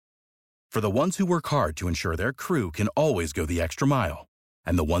For the ones who work hard to ensure their crew can always go the extra mile,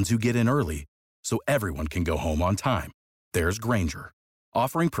 and the ones who get in early so everyone can go home on time, there's Grainger,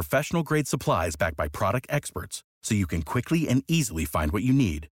 offering professional-grade supplies backed by product experts so you can quickly and easily find what you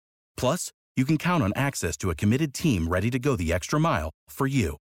need. Plus, you can count on access to a committed team ready to go the extra mile for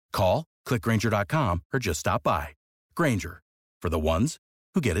you. Call, click Grainger.com, or just stop by. Grainger, for the ones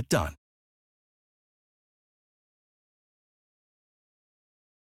who get it done.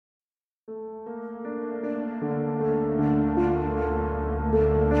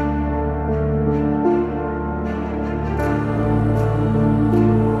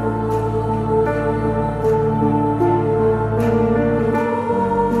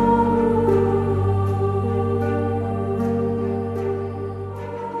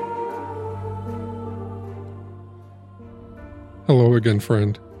 Hello again,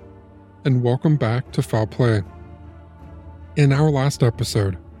 friend, and welcome back to Foul Play. In our last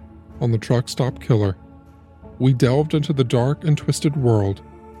episode, on the Truck Stop Killer, we delved into the dark and twisted world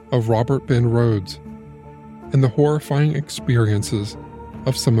of Robert Ben Rhodes and the horrifying experiences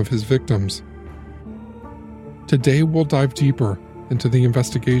of some of his victims. Today we'll dive deeper into the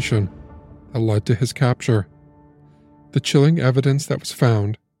investigation that led to his capture, the chilling evidence that was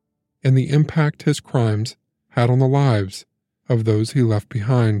found, and the impact his crimes had on the lives of those he left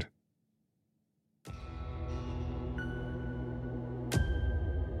behind.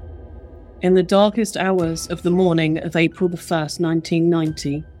 In the darkest hours of the morning of April the 1st,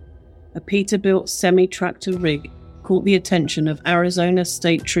 1990, a Peterbilt semi-tractor rig caught the attention of Arizona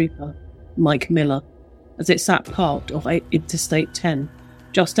State Trooper Mike Miller as it sat parked off Interstate 10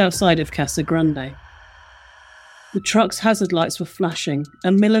 just outside of Casa Grande. The truck's hazard lights were flashing,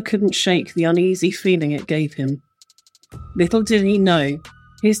 and Miller couldn't shake the uneasy feeling it gave him. Little did he know,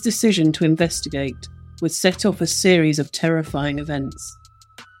 his decision to investigate would set off a series of terrifying events.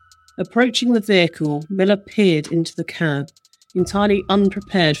 Approaching the vehicle, Miller peered into the cab, entirely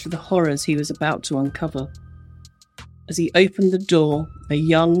unprepared for the horrors he was about to uncover. As he opened the door, a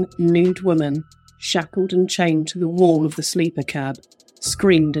young, nude woman, shackled and chained to the wall of the sleeper cab,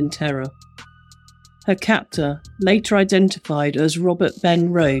 screamed in terror. Her captor, later identified as Robert Ben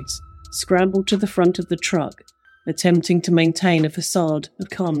Rhodes, scrambled to the front of the truck, attempting to maintain a facade of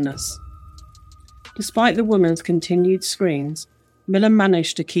calmness. Despite the woman's continued screams, Miller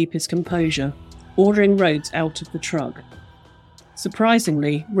managed to keep his composure, ordering Rhodes out of the truck.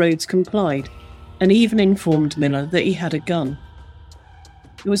 Surprisingly, Rhodes complied, and even informed Miller that he had a gun.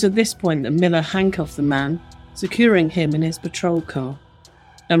 It was at this point that Miller handcuffed the man, securing him in his patrol car,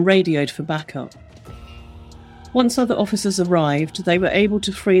 and radioed for backup. Once other officers arrived, they were able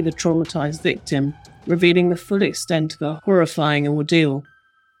to free the traumatized victim, revealing the full extent of her horrifying ordeal.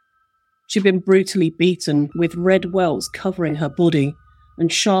 She'd been brutally beaten, with red welts covering her body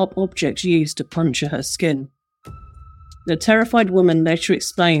and sharp objects used to puncture her skin. The terrified woman later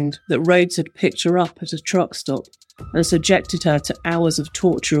explained that Rhodes had picked her up at a truck stop and subjected her to hours of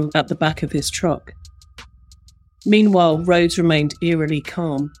torture at the back of his truck. Meanwhile, Rhodes remained eerily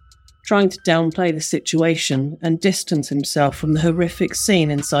calm, trying to downplay the situation and distance himself from the horrific scene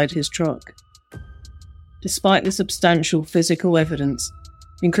inside his truck. Despite the substantial physical evidence,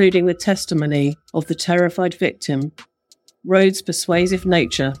 including the testimony of the terrified victim, Rhodes' persuasive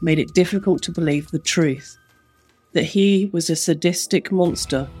nature made it difficult to believe the truth, that he was a sadistic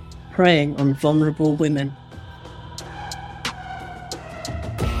monster preying on vulnerable women.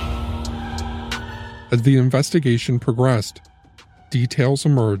 As the investigation progressed, details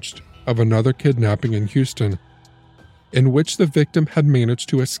emerged of another kidnapping in Houston, in which the victim had managed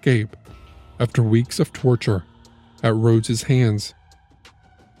to escape after weeks of torture at Rhodes' hands.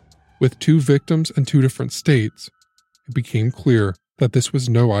 With two victims in two different states, it became clear that this was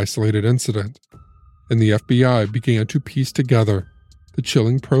no isolated incident, and the FBI began to piece together the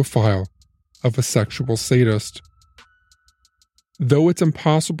chilling profile of a sexual sadist. Though it's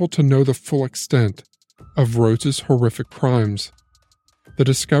impossible to know the full extent of Rhodes' horrific crimes, the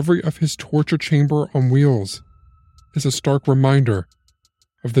discovery of his torture chamber on wheels is a stark reminder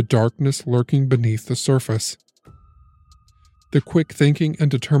of the darkness lurking beneath the surface. The quick thinking and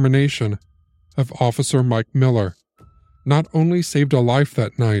determination of Officer Mike Miller not only saved a life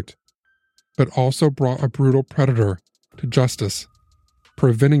that night, but also brought a brutal predator to justice,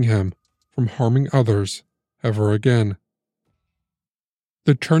 preventing him from harming others ever again.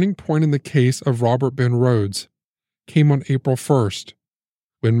 The turning point in the case of Robert Ben Rhodes came on April 1st,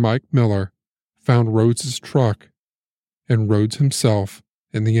 when Mike Miller found Rhodes' truck and Rhodes himself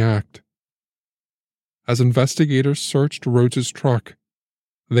in the act. As investigators searched Rhodes' truck,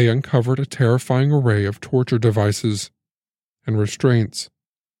 they uncovered a terrifying array of torture devices and restraints,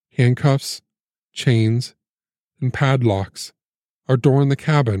 Handcuffs, chains, and padlocks adorn the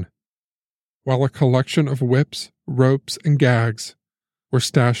cabin, while a collection of whips, ropes, and gags were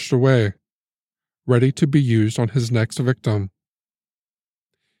stashed away, ready to be used on his next victim.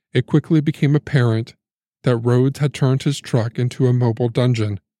 It quickly became apparent that Rhodes had turned his truck into a mobile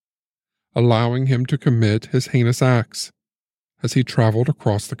dungeon, allowing him to commit his heinous acts as he traveled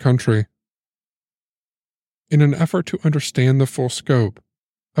across the country. In an effort to understand the full scope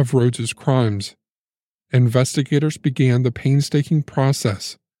of Rhodes's crimes, investigators began the painstaking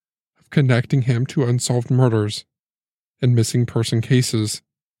process of connecting him to unsolved murders and missing person cases.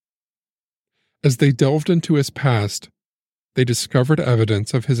 As they delved into his past, they discovered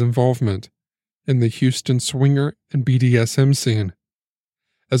evidence of his involvement in the Houston swinger and BDSM scene,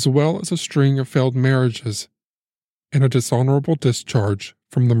 as well as a string of failed marriages and a dishonorable discharge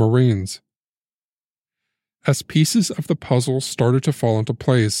from the Marines. As pieces of the puzzle started to fall into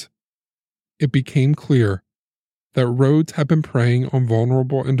place, it became clear that Rhodes had been preying on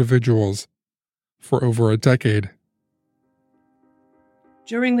vulnerable individuals for over a decade.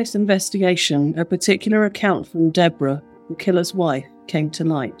 During this investigation, a particular account from Deborah, the killer's wife, came to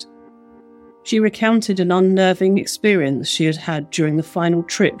light. She recounted an unnerving experience she had had during the final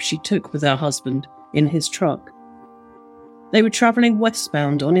trip she took with her husband in his truck. They were travelling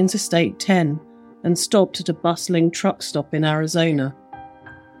westbound on Interstate 10 and stopped at a bustling truck stop in Arizona.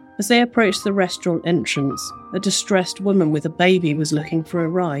 As they approached the restaurant entrance, a distressed woman with a baby was looking for a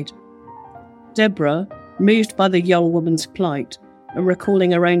ride. Deborah, moved by the young woman's plight and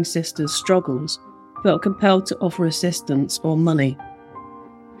recalling her own sister's struggles, felt compelled to offer assistance or money.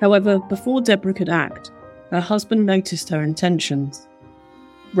 However, before Deborah could act, her husband noticed her intentions.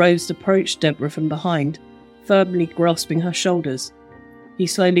 Rhodes approached Deborah from behind, firmly grasping her shoulders. He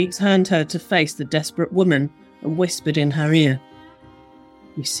slowly turned her to face the desperate woman and whispered in her ear,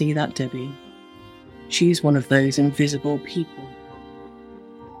 "You see that, Debbie? She's one of those invisible people."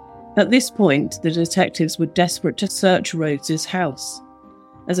 At this point, the detectives were desperate to search Rhodes's house.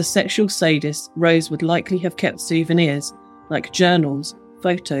 As a sexual sadist, Rhodes would likely have kept souvenirs like journals,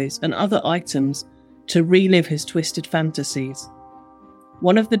 photos, and other items to relive his twisted fantasies.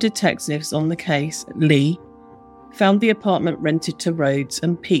 One of the detectives on the case, Lee, found the apartment rented to Rhodes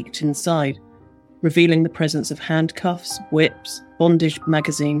and peeked inside, revealing the presence of handcuffs, whips, bondage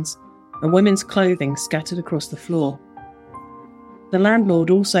magazines, and women's clothing scattered across the floor. The landlord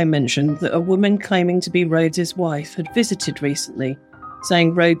also mentioned that a woman claiming to be Rhodes's wife had visited recently,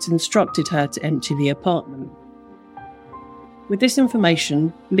 saying Rhodes instructed her to empty the apartment. With this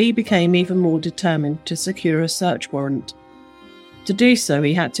information, Lee became even more determined to secure a search warrant. To do so,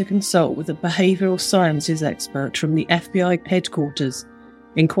 he had to consult with a behavioural sciences expert from the FBI headquarters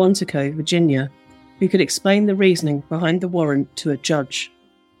in Quantico, Virginia, who could explain the reasoning behind the warrant to a judge.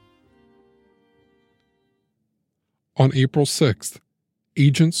 On April 6th,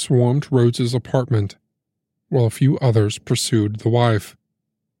 agents swarmed Rhodes's apartment, while a few others pursued the wife.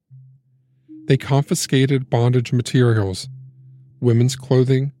 They confiscated bondage materials, women's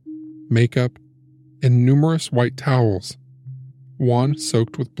clothing, makeup, and numerous white towels, one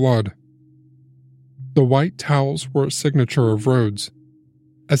soaked with blood. The white towels were a signature of Rhodes,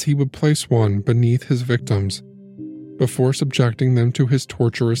 as he would place one beneath his victims before subjecting them to his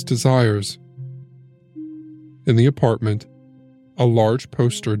torturous desires. In the apartment, a large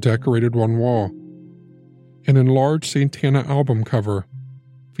poster decorated one wall, an enlarged Santana album cover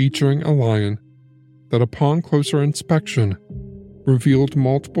featuring a lion that upon closer inspection revealed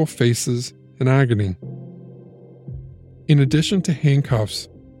multiple faces in agony. In addition to handcuffs,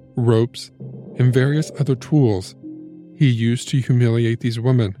 ropes, and various other tools he used to humiliate these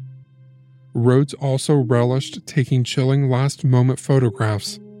women, Rhodes also relished taking chilling last-moment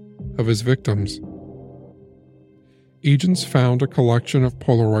photographs of his victims. Agents found a collection of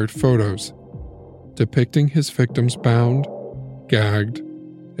Polaroid photos depicting his victims bound, gagged,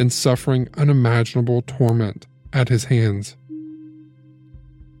 and suffering unimaginable torment at his hands.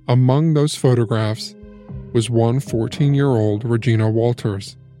 Among those photographs was one 14-year-old Regina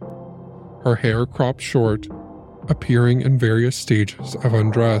Walters, her hair cropped short, appearing in various stages of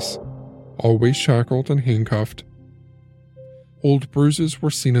undress, always shackled and handcuffed. Old bruises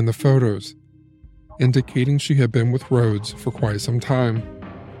were seen in the photos, indicating she had been with Rhodes for quite some time.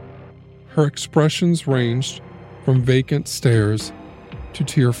 Her expressions ranged from vacant stares to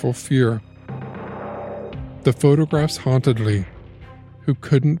tearful fear. The photographs haunted Lee, who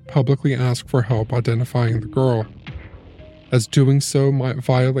couldn't publicly ask for help identifying the girl, as doing so might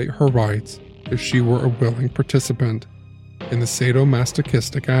violate her rights if she were a willing participant in the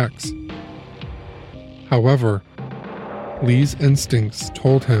sadomasochistic acts. However, Lee's instincts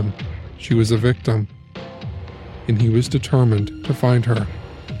told him she was a victim, and he was determined to find her.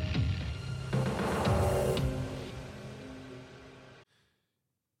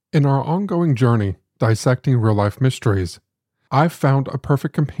 In our ongoing journey dissecting real-life mysteries, I've found a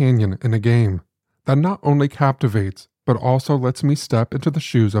perfect companion in a game that not only captivates, but also lets me step into the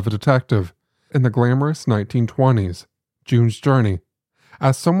shoes of a detective in the glamorous 1920s, June's Journey.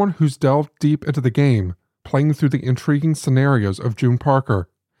 As someone who's delved deep into the game, playing through the intriguing scenarios of June Parker,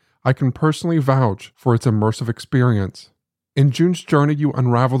 I can personally vouch for its immersive experience. In June's Journey, you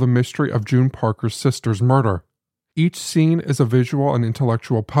unravel the mystery of June Parker's sister's murder. Each scene is a visual and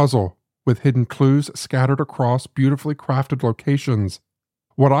intellectual puzzle, with hidden clues scattered across beautifully crafted locations.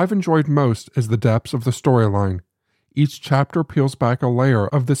 What I've enjoyed most is the depths of the storyline. Each chapter peels back a layer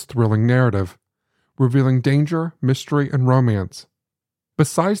of this thrilling narrative, revealing danger, mystery, and romance.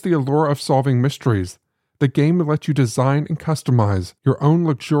 Besides the allure of solving mysteries, the game lets you design and customize your own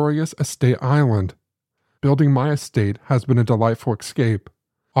luxurious estate island. Building my estate has been a delightful escape,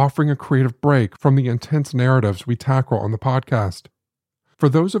 offering a creative break from the intense narratives we tackle on the podcast. For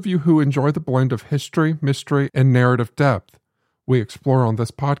those of you who enjoy the blend of history, mystery, and narrative depth we explore on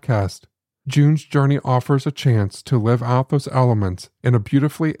this podcast, June's Journey offers a chance to live out those elements in a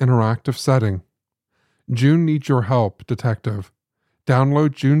beautifully interactive setting. June needs your help, detective.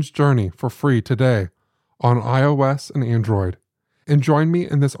 Download June's Journey for free today on iOS and Android, and join me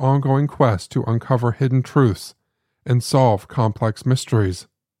in this ongoing quest to uncover hidden truths and solve complex mysteries.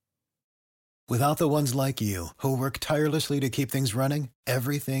 Without the ones like you, who work tirelessly to keep things running,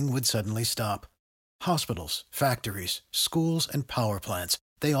 everything would suddenly stop. Hospitals, factories, schools, and power plants,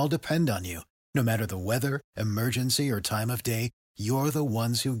 they all depend on you. No matter the weather, emergency, or time of day, you're the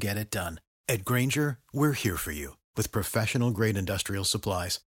ones who get it done. At Grainger, we're here for you with professional-grade industrial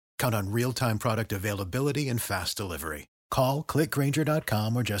supplies. Count on real-time product availability and fast delivery. Call, click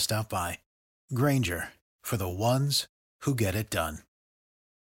Grainger.com, or just stop by. Grainger, for the ones who get it done.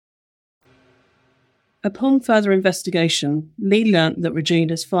 Upon further investigation, Lee learnt that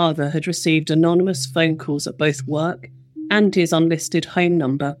Regina's father had received anonymous phone calls at both work and his unlisted home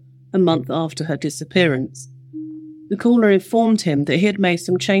number a month after her disappearance. The caller informed him that he had made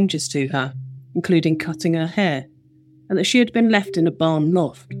some changes to her, including cutting her hair, and that she had been left in a barn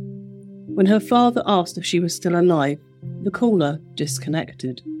loft. When her father asked if she was still alive, the caller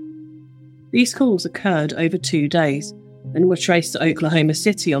disconnected. These calls occurred over 2 days, and were traced to Oklahoma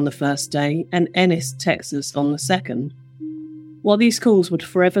City on the first day and Ennis, Texas on the second. While these calls would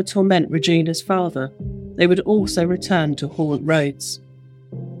forever torment Regina's father, they would also return to haunt Rhodes.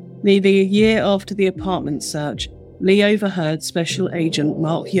 Nearly a year after the apartment search, Lee overheard Special Agent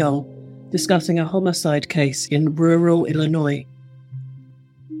Mark Young discussing a homicide case in rural Illinois.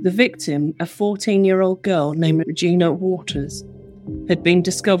 The victim, a 14-year-old girl named Regina Waters, had been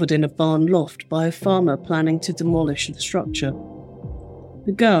discovered in a barn loft by a farmer planning to demolish the structure.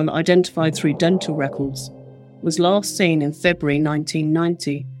 The girl, identified through dental records, was last seen in February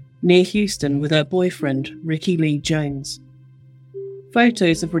 1990 near Houston with her boyfriend, Ricky Lee Jones.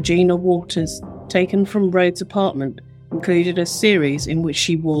 Photos of Regina Waters taken from Rhodes' apartment included a series in which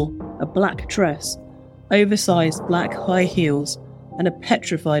she wore a black dress, oversized black high heels, and a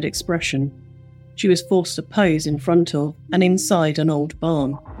petrified expression. She was forced to pose in front of and inside an old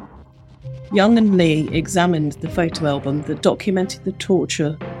barn. Young and Lee examined the photo album that documented the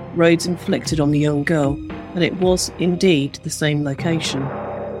torture Rhodes inflicted on the young girl, and it was indeed the same location.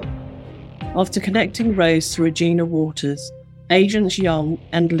 After connecting Rhodes to Regina Waters, Agents Young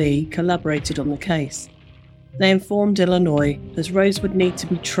and Lee collaborated on the case. They informed Illinois that Rhodes would need to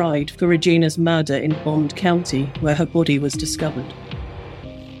be tried for Regina's murder in Bond County, where her body was discovered.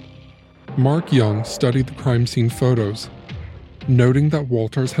 Mark Young studied the crime scene photos, noting that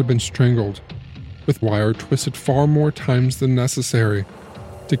Waters had been strangled, with wire twisted far more times than necessary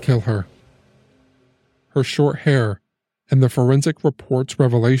to kill her. Her short hair and the forensic report's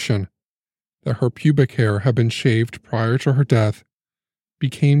revelation that her pubic hair had been shaved prior to her death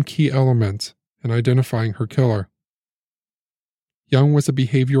became key elements in identifying her killer. Young was a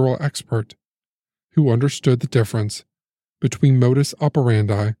behavioral expert who understood the difference between modus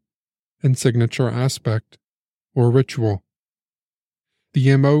operandi and signature aspect, or ritual.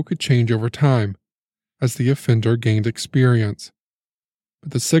 The MO could change over time as the offender gained experience,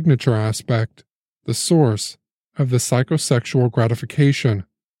 but the signature aspect, the source of the psychosexual gratification,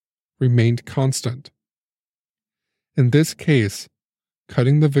 remained constant. In this case,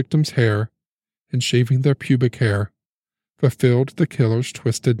 cutting the victim's hair and shaving their pubic hair fulfilled the killer's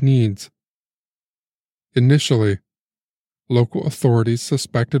twisted needs. Initially, local authorities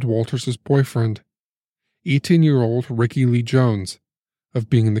suspected Walters' boyfriend, 18-year-old Ricky Lee Jones of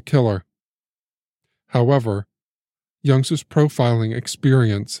being the killer. However, Young's profiling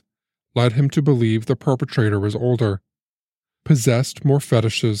experience led him to believe the perpetrator was older, possessed more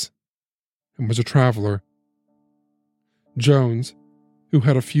fetishes, and was a traveler. Jones, who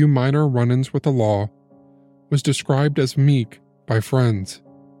had a few minor run-ins with the law, was described as meek by friends.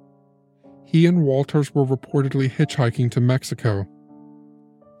 He and Walters were reportedly hitchhiking to Mexico.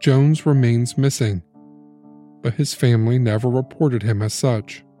 Jones remains missing, but his family never reported him as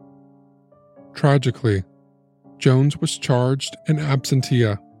such. Tragically, Jones was charged in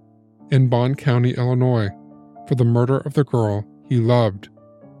absentia in Bond County, Illinois, for the murder of the girl he loved,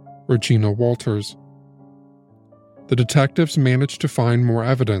 Regina Walters. The detectives managed to find more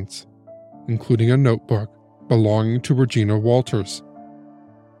evidence, including a notebook belonging to Regina Walters.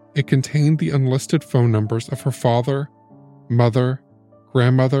 It contained the unlisted phone numbers of her father, mother,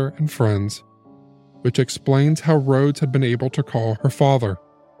 grandmother, and friends, which explains how Rhodes had been able to call her father.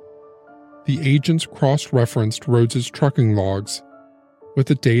 The agents cross-referenced Rhodes's trucking logs with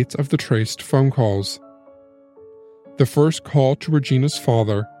the dates of the traced phone calls. The first call to Regina's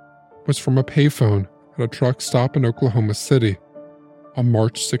father was from a payphone at a truck stop in Oklahoma City on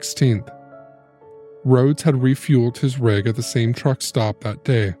March 16th. Rhodes had refueled his rig at the same truck stop that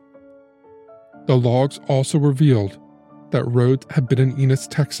day. The logs also revealed that Rhodes had been in Enos,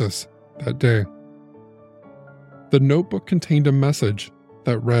 Texas that day. The notebook contained a message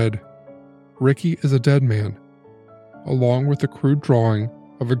that read, "Ricky is a dead man," along with a crude drawing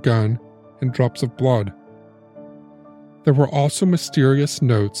of a gun and drops of blood. There were also mysterious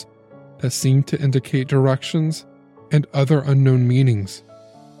notes that seemed to indicate directions and other unknown meanings,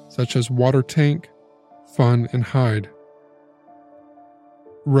 such as water tank, fun, and hide.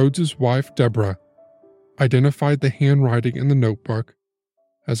 Rhodes's wife, Deborah, identified the handwriting in the notebook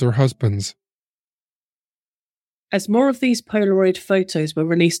as her husband's. As more of these Polaroid photos were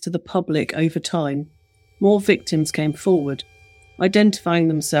released to the public over time, more victims came forward, identifying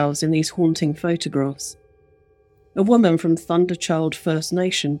themselves in these haunting photographs. A woman from Thunderchild First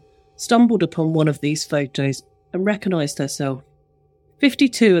Nation stumbled upon one of these photos and recognized herself.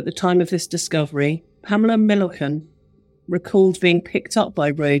 52 at the time of this discovery, Pamela Milliken recalled being picked up by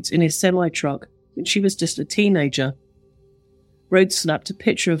Rhodes in his semi-truck when she was just a teenager. Rhodes snapped a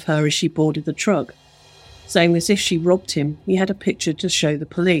picture of her as she boarded the truck, saying that if she robbed him, he had a picture to show the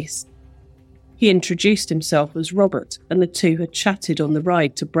police. He introduced himself as Robert, and the two had chatted on the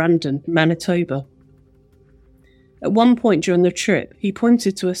ride to Brandon, Manitoba. At one point during the trip, he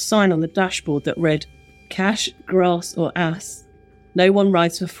pointed to a sign on the dashboard that read, "Cash, grass, or ass. No one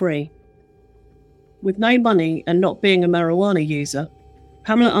rides for free." With no money and not being a marijuana user,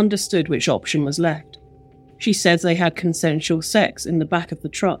 Pamela understood which option was left. She said they had consensual sex in the back of the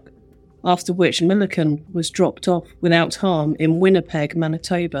truck, after which Milliken was dropped off without harm in Winnipeg,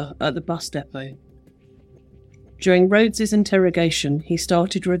 Manitoba at the bus depot. During Rhodes's interrogation, he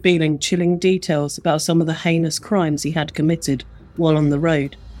started revealing chilling details about some of the heinous crimes he had committed while on the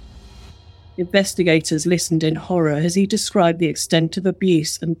road. Investigators listened in horror as he described the extent of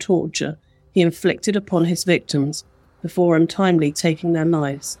abuse and torture he inflicted upon his victims before untimely taking their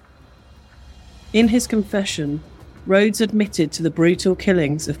lives. In his confession, Rhodes admitted to the brutal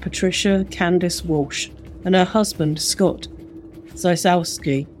killings of Patricia Candice Walsh and her husband, Scott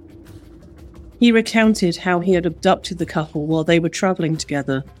Zysowski. He recounted how he had abducted the couple while they were travelling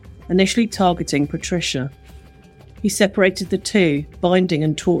together, initially targeting Patricia. He separated the two, binding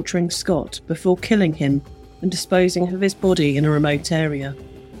and torturing Scott before killing him and disposing of his body in a remote area.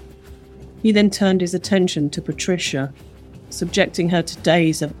 He then turned his attention to Patricia, subjecting her to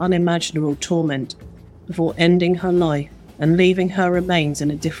days of unimaginable torment before ending her life and leaving her remains in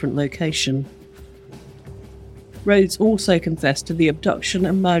a different location. Rhodes also confessed to the abduction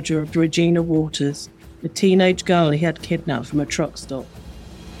and murder of Regina Walters, the teenage girl he had kidnapped from a truck stop.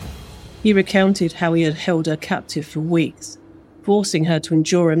 He recounted how he had held her captive for weeks, forcing her to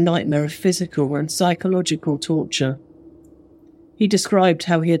endure a nightmare of physical and psychological torture. He described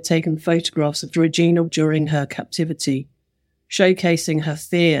how he had taken photographs of Regina during her captivity, showcasing her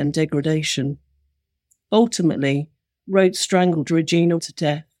fear and degradation. Ultimately, Rhodes strangled Regina to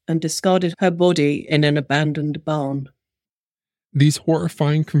death and discarded her body in an abandoned barn. These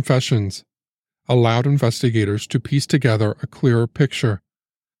horrifying confessions allowed investigators to piece together a clearer picture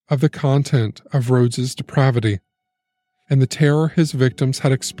of the content of Rhodes's depravity and the terror his victims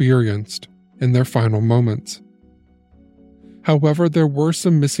had experienced in their final moments. However, there were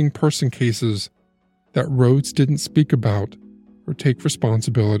some missing person cases that Rhodes didn't speak about or take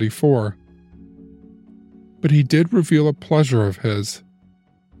responsibility for. But he did reveal a pleasure of his: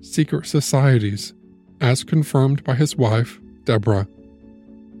 secret societies as confirmed by his wife, Deborah.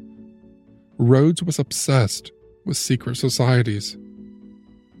 Rhodes was obsessed with secret societies.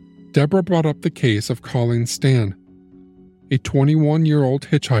 Deborah brought up the case of Colleen Stan, a 21-year-old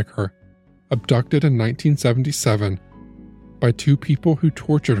hitchhiker abducted in 1977 by two people who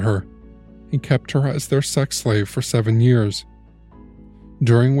tortured her and kept her as their sex slave for 7 years,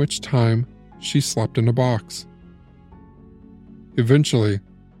 during which time she slept in a box. Eventually,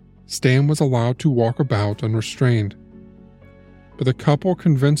 Stan was allowed to walk about unrestrained, but the couple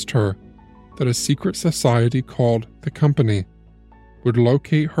convinced her that a secret society called the Company would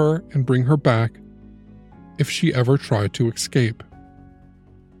locate her and bring her back if she ever tried to escape.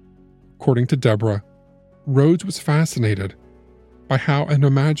 According to Deborah, Rhodes was fascinated by how an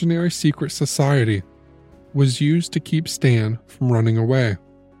imaginary secret society was used to keep Stan from running away.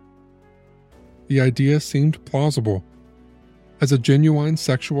 The idea seemed plausible. As a genuine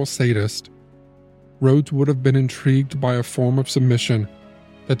sexual sadist, Rhodes would have been intrigued by a form of submission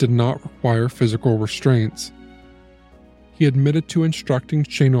that did not require physical restraints. He admitted to instructing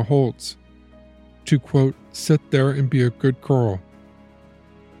Shayna Holtz to, quote, sit there and be a good girl.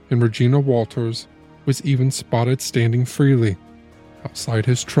 And Regina Walters was even spotted standing freely outside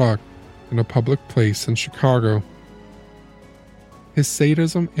his truck in a public place in Chicago. His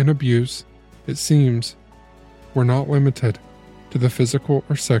sadism and abuse, it seems, were not limited to the physical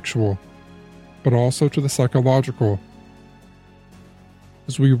or sexual, but also to the psychological.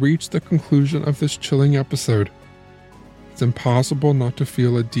 As we reach the conclusion of this chilling episode, it's impossible not to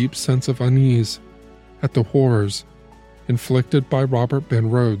feel a deep sense of unease at the horrors inflicted by Robert Ben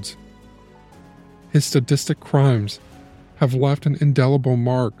Rhodes. His sadistic crimes have left an indelible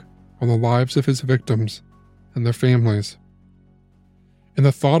mark on the lives of his victims and their families. And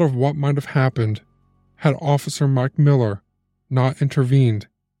the thought of what might have happened had Officer Mike Miller not intervened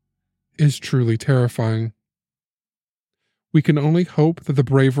is truly terrifying. We can only hope that the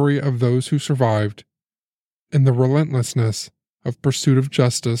bravery of those who survived and the relentlessness of pursuit of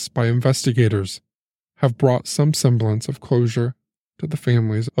justice by investigators have brought some semblance of closure to the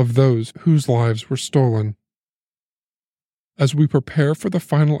families of those whose lives were stolen. As we prepare for the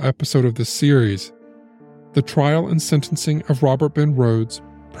final episode of this series, the trial and sentencing of Robert Ben Rhodes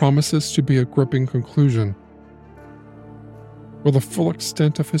promises to be a gripping conclusion. Will the full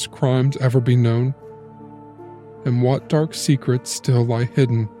extent of his crimes ever be known? And what dark secrets still lie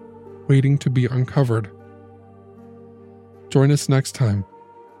hidden, waiting to be uncovered? Join us next time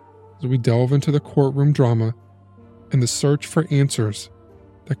as we delve into the courtroom drama and the search for answers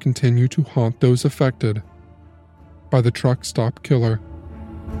that continue to haunt those affected by the truck stop killer.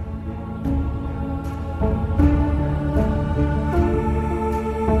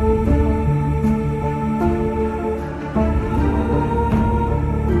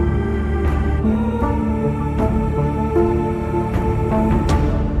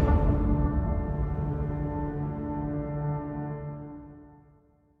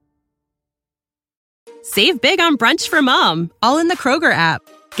 Save big on brunch for mom, all in the Kroger app.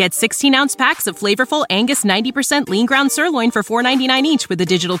 Get 16-ounce packs of flavorful Angus 90% lean ground sirloin for $4.99 each with a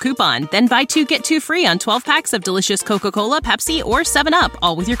digital coupon. Then buy 2, get 2 free on 12 packs of delicious Coca-Cola, Pepsi, or 7-Up,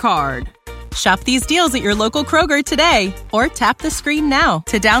 all with your card. Shop these deals at your local Kroger today, or tap the screen now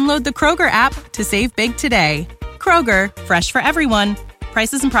to download the Kroger app to save big today. Kroger, fresh for everyone.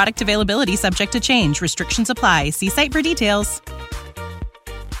 Prices and product availability subject to change. Restrictions apply. See site for details.